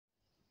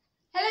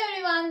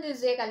everyone,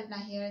 this is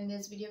Kalpana here. In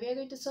this video, we are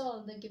going to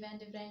solve the given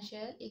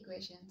differential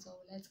equation. So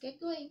let's get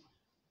going.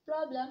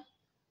 Problem: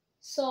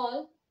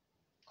 solve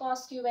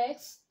cos cube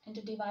x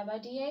into dy by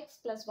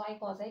dx plus y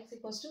cos x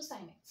equals to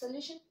sin x.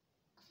 Solution: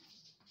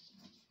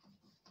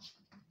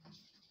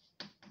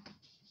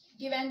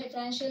 given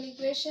differential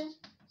equation.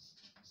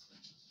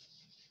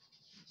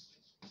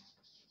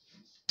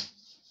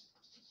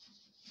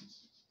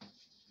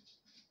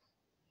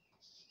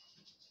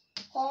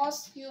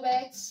 Cos cube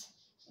x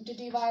into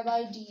dy by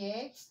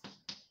dx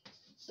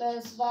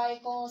plus y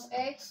cos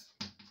x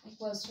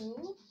equals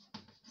to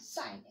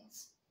sin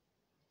x.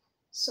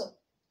 So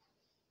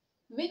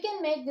we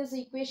can make this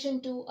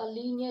equation to a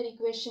linear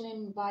equation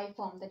in y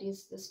form, that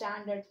is the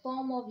standard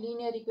form of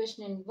linear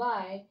equation in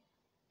y,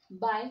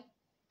 by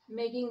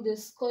making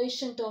this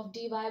coefficient of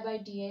dy by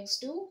dx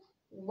to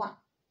 1.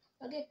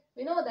 Okay,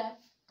 we know that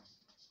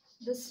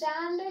the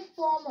standard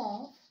form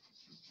of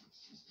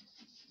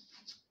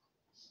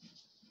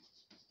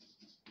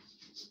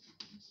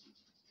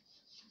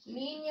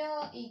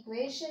linear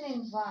equation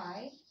in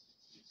y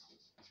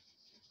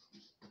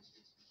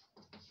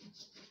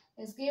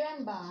is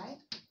given by,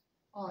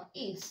 or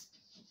is,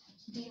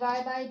 dy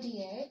by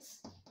dx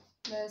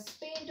plus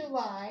p into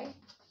y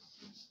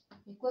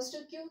equals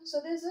to q. So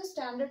this is a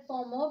standard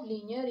form of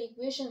linear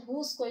equation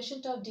whose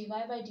coefficient of dy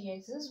by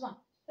dx is 1,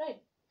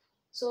 right?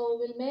 So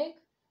we'll make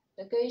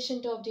the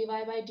coefficient of dy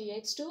by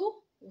dx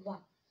to 1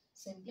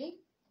 simply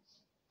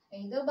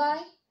either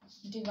by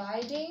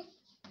dividing,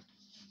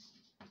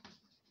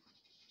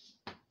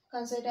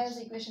 consider as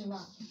equation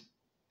 1,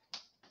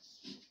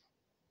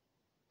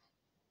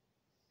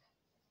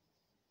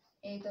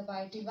 either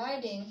by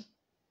dividing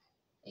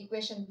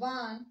equation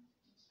 1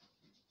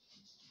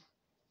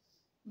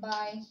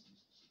 by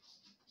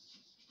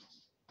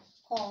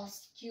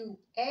cos cube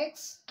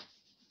x,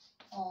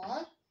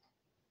 or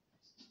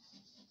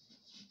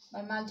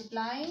by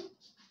multiplying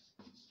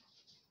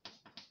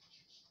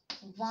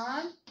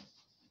 1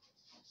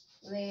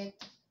 with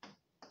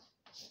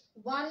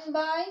 1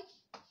 by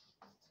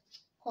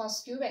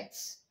cos cube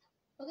x.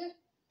 Okay,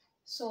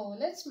 so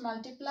let's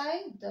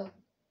multiply the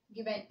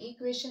given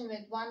equation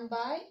with 1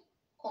 by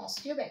cos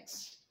cube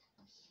x.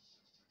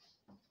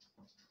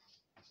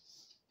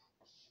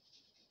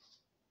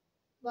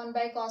 One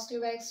by cos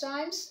cube x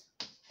times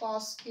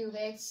cos cube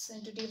x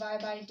into dy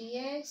by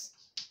dx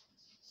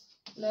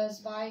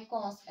plus y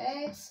cos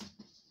x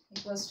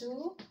equals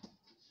to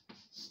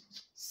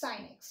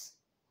sin x.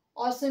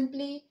 Or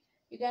simply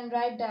you can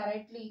write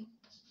directly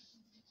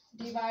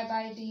dy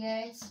by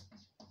dx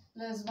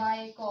plus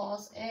y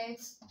cos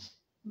x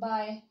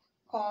by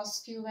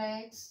cos cube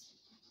x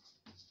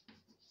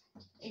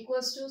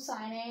equals to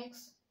sin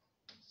x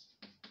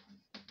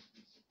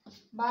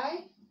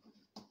by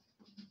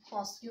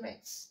cos cube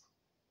x.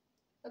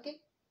 Okay,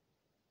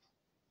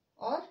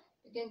 or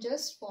you can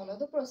just follow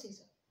the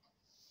procedure.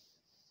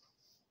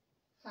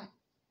 Fine.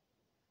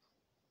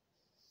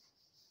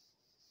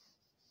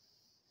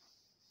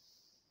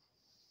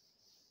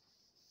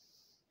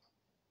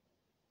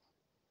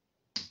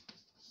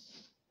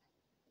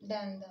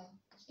 Then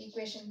the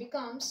equation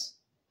becomes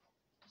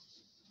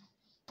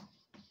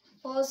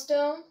first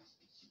term,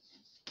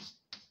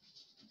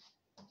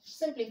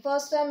 simply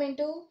first term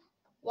into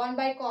 1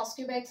 by cos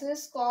cube x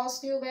is cos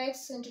cube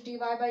x into dy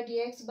by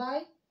dx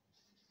by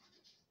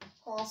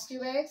cos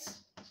cube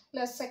x,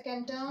 plus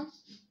second term,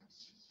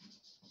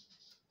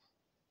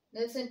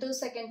 this into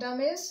second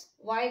term is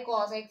y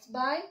cos x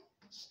by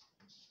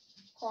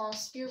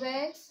cos cube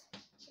x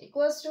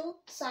equals to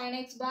sin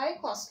x by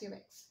cos cube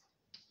x.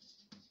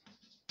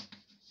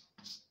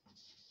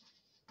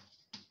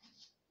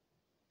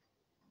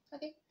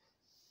 Okay,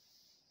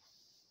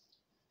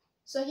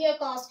 so here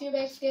cos cube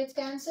x gets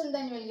cancelled,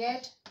 then you will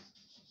get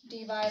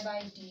dy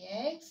by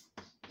dx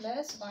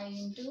plus y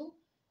into,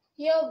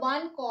 here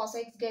 1 cos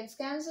x gets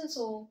cancelled,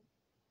 so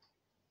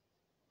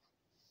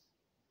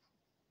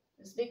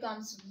this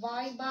becomes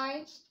y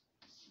by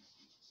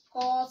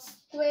cos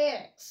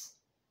square x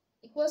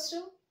equals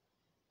to,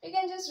 you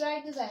can just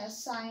write this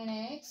as sin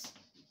x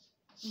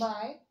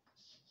by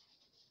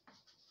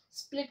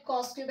split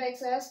cos cube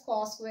x as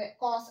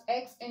cos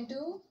x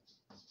into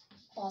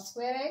cos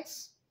square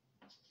x,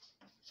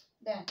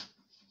 then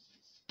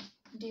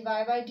dy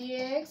by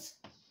dx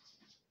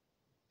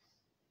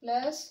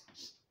plus,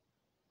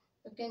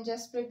 you can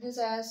just split this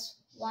as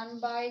 1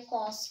 by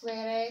cos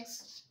square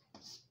x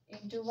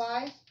into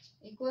y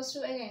equals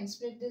to, again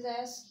split this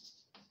as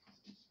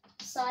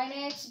sin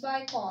x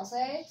by cos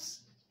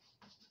x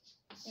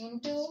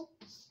into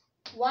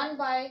 1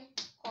 by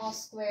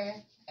cos square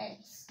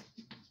x.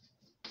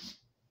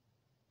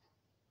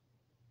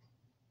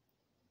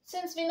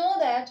 Since we know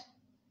that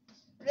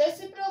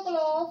reciprocal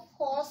of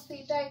cos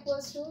theta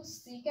equals to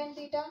secant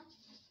theta,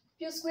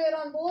 q square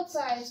on both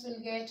sides will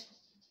get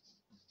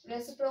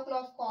reciprocal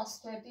of cos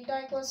square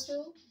theta equals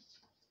to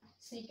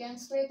secant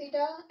square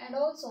theta, and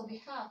also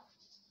we have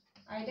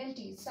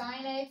identity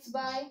sin x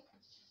by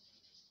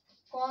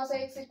cos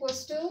x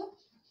equals to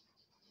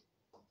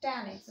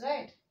tan x,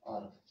 right?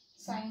 Or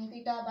Sin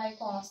theta by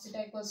cos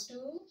theta equals to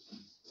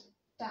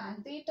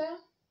tan theta.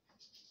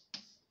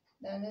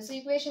 Then this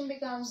equation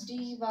becomes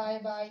dy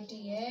by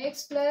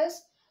dx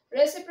plus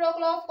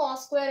reciprocal of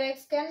cos square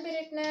x can be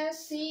written as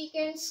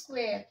secant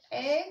square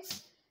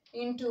x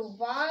into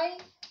y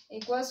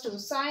equals to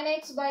sin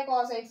x by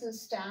cos x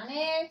is tan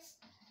x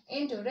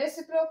into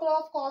reciprocal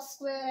of cos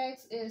square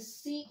x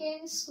is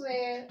secant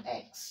square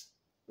x,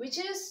 which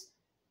is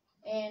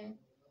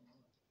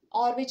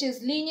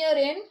linear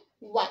in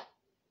y.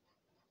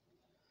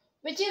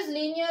 Which is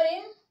linear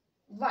in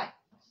y,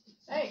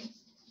 right?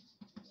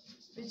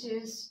 Which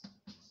is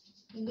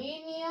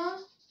linear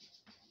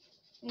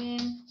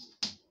in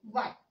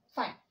y.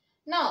 Fine.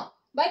 Now,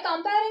 by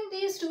comparing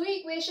these two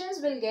equations,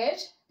 we'll get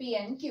P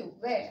and Q.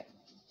 Where?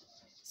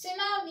 See,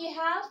 now we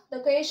have the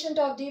quotient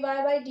of dy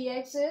by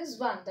dx is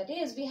 1. That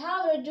is, we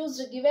have reduced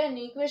the given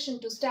equation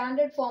to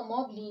standard form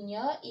of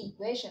linear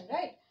equation,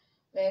 right?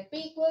 Where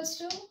P equals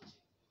to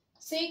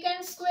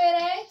secant square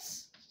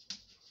x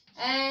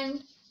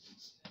and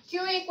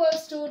Q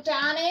equals to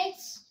tan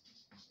x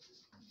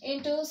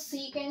into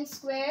secant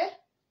square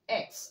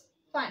x.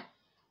 Fine.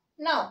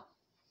 Now,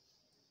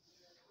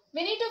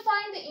 we need to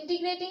find the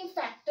integrating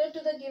factor to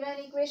the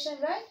given equation,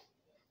 right?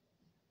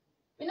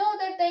 We know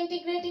that the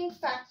integrating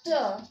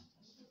factor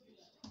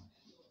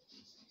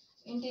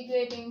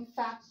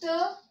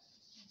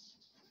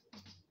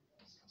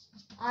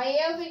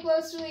IF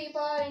equals to e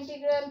power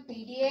integral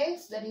p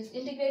dx, that is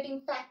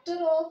integrating factor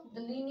of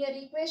the linear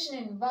equation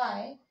in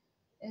y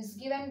is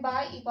given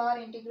by e power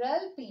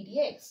integral p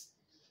dx.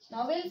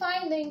 Now we'll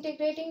find the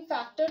integrating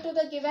factor to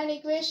the given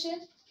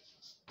equation.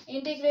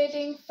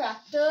 Integrating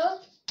factor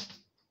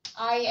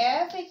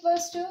IF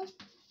equals to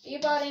e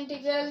power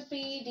integral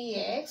p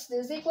dx.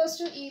 This equals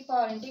to e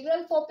power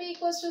integral for p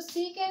equals to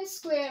secant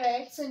square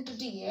x into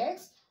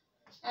dx.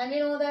 And we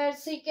know that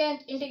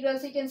integral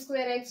secant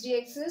square x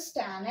dx is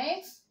tan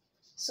x.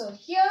 So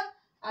here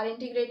our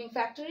integrating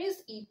factor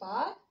is e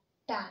power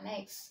tan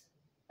x.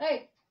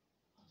 Right?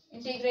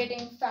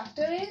 Integrating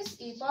factor is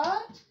e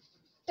power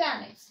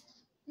tan x.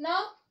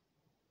 Now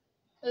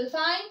we'll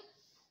find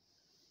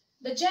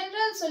the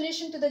general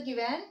solution to the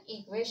given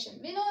equation.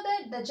 We know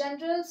that the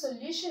general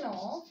solution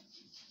of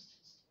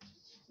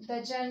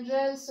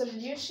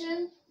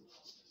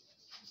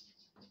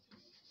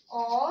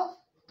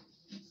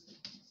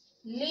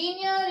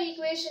linear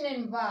equation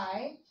in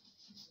y,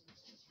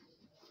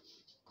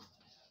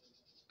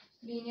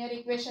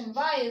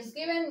 is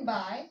given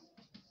by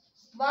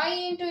y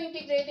into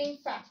integrating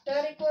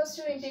factor equals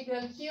to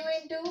integral q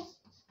into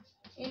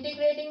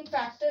integrating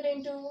factor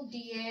into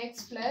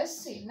dx plus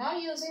c. Now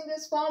using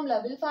this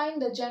formula, we'll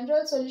find the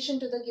general solution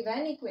to the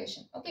given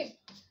equation. Okay.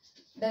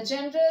 The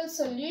general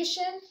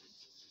solution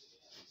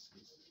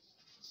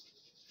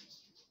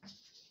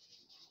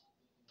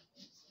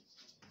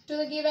to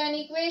the given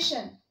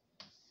equation.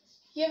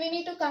 Here we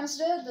need to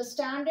consider the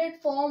standard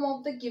form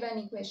of the given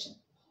equation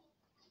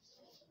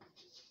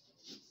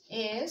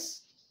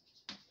is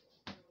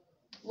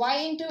y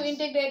into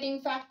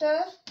integrating factor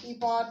e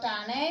power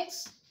tan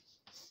x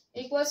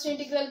equals to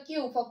integral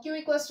q for q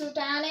equals to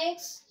tan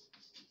x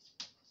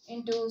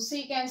into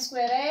secant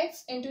square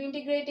x into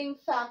integrating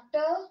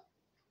factor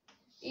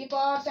e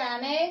power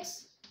tan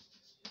x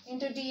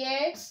into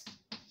dx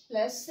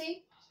plus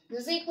c.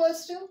 This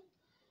equals to,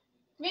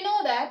 we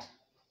know that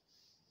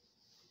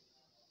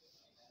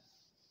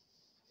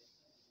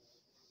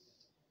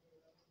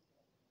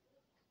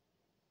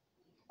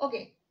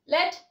okay,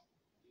 let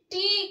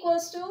t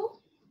equals to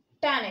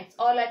tan x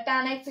or let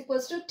tan x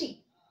equals to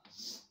t.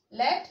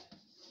 Let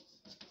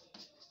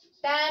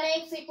tan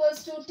x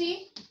equals to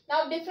t.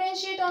 Now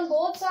differentiate on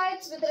both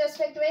sides with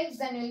respect to x,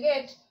 then you'll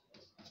get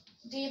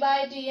d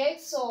by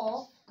dx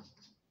of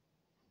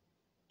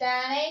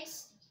tan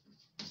x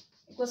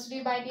equals to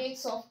d by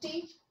dx of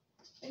t.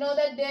 We know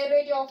that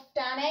derivative of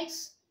tan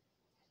x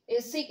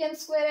is secant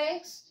square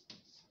x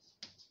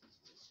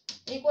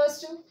equals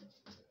to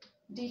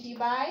dt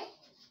by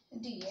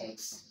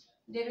dx,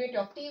 derivative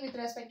of t with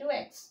respect to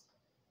x.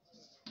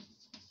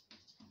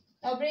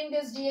 Now bring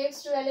this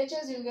dx to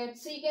LHS, you'll get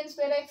secant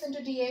square x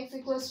into dx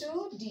equals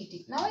to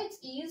dt. Now it's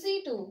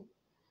easy to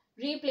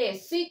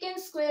replace secant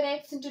square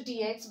x into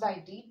dx by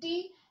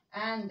dt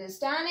and this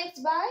tan x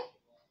by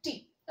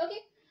t. Okay.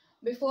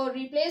 Before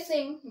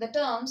replacing the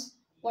terms,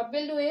 what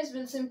we'll do is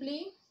we'll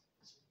simply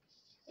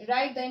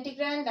write the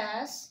integrand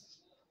as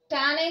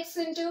tan x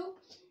into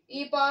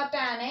e power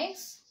tan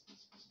x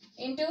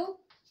into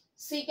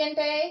secant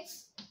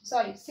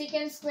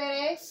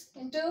square x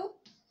into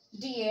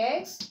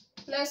dx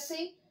plus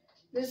c.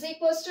 This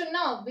equals to,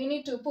 now we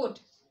need to put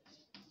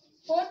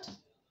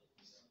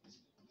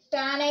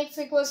tan x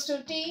equals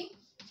to t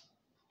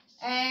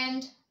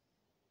and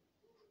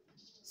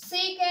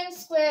secant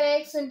square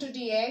x into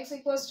dx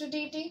equals to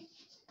dt.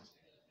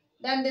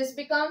 Then this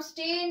becomes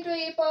t into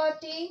e power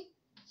t.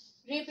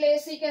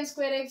 Replace secant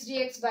square x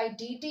dx by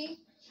dt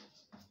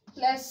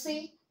plus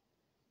c.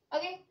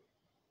 Okay.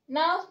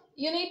 Now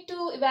you need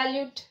to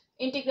evaluate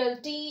integral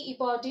t e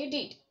power t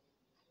dt.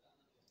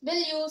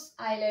 We'll use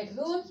Euler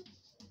rule.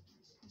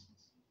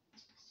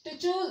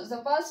 choose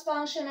the first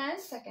function and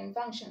second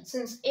function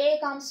since a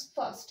comes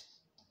first.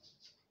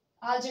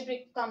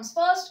 Algebraic comes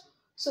first,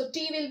 so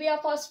t will be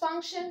our first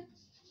function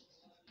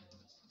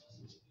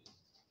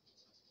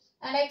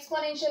and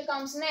exponential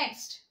comes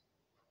next.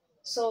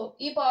 So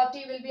e power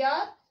t will be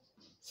our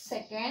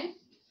second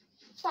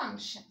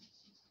function.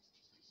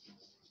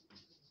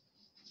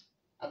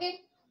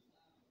 Okay.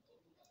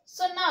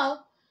 So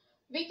now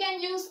we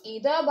can use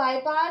either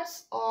by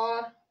parts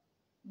or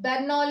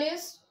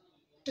Bernoulli's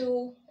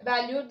to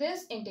evaluate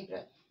this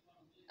integral.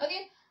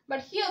 Okay.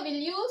 But here we'll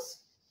use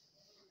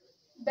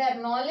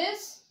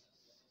Bernoulli's.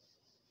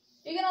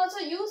 You can also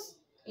use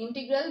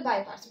integral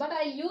by parts, but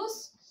I'll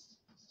use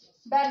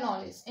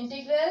Bernoulli's.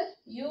 Integral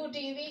u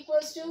dv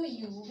equals to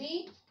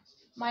uv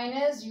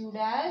minus u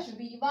dash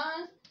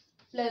v1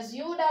 plus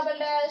u double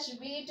dash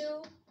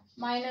v2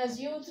 minus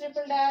u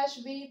triple dash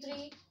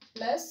v3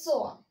 plus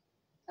so on.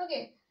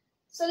 Okay,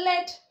 so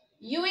let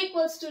u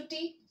equals to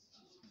t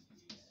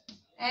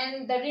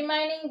and the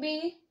remaining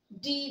be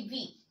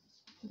dv.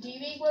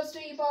 dv equals to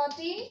e power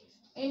t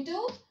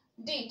into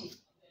dt.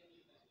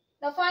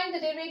 Now find the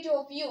derivative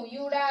of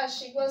u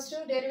dash equals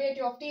to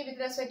derivative of t with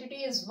respect to t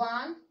is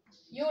 1.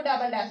 U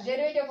double dash,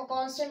 derivative of a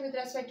constant with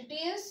respect to t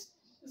is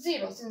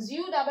 0. Since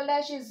u double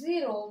dash is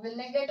 0, we'll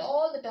negate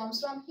all the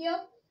terms from here.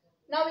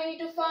 Now we need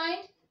to find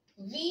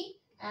v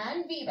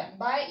and v1.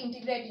 By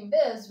integrating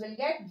this, we'll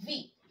get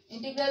v.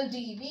 Integral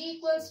dv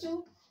equals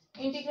to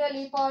integral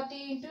e power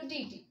t into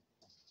dt.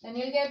 Then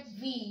you'll get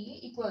v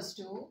equals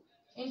to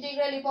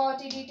integral e power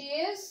t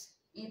dt is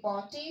e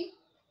power t.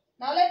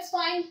 Now let's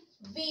find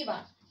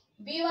v1.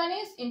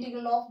 v1 is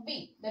integral of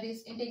v, that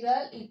is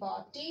integral e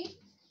power t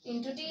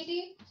into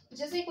dt,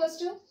 which is equals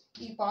to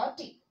e power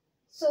t.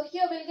 So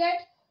here we'll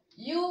get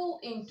u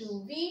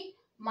into v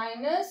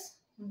minus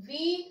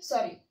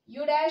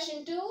u dash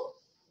into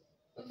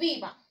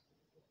v1.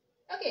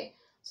 Okay,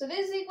 so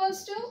this is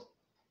equals to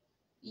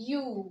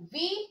uv,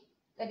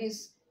 that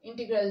is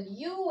integral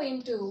u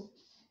into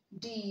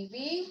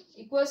dv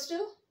equals to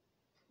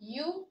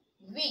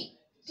uv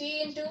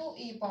t into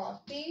e power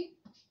t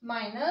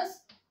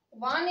minus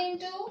 1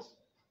 into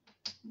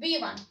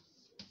v1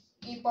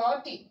 e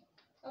power t.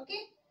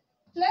 Okay,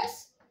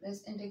 plus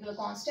this integral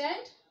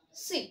constant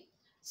c.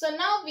 So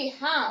now we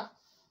have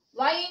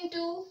y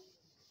into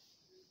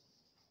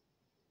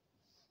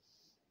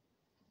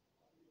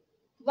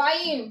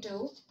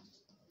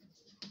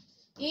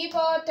e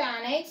power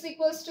tan x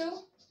equals to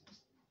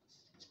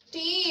t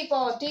e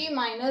power t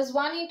minus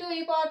 1 into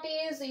e power t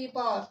is e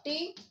power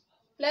t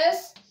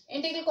plus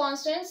integral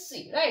constant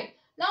c, right?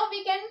 Now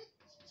we can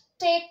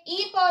take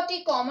e power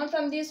t common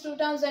from these two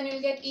terms and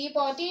you'll get e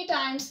power t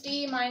times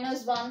t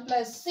minus 1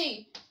 plus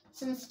c.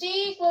 Since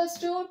t equals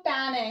to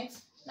tan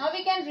x, now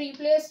we can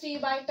replace t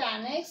by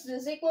tan x.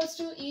 This equals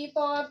to e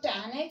power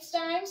tan x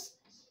times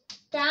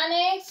tan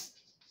x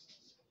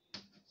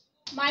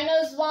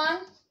minus 1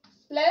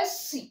 plus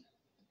c,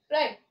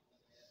 right?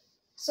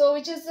 So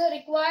which is the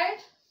required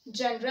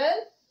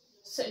general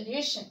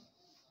solution.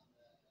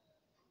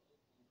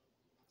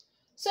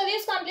 So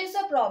this completes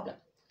the problem.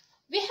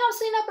 We have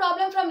seen a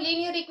problem from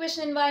linear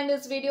equation in Y in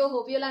this video.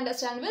 Hope you'll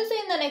understand. We'll see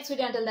you in the next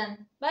video. Until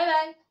then, bye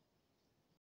bye.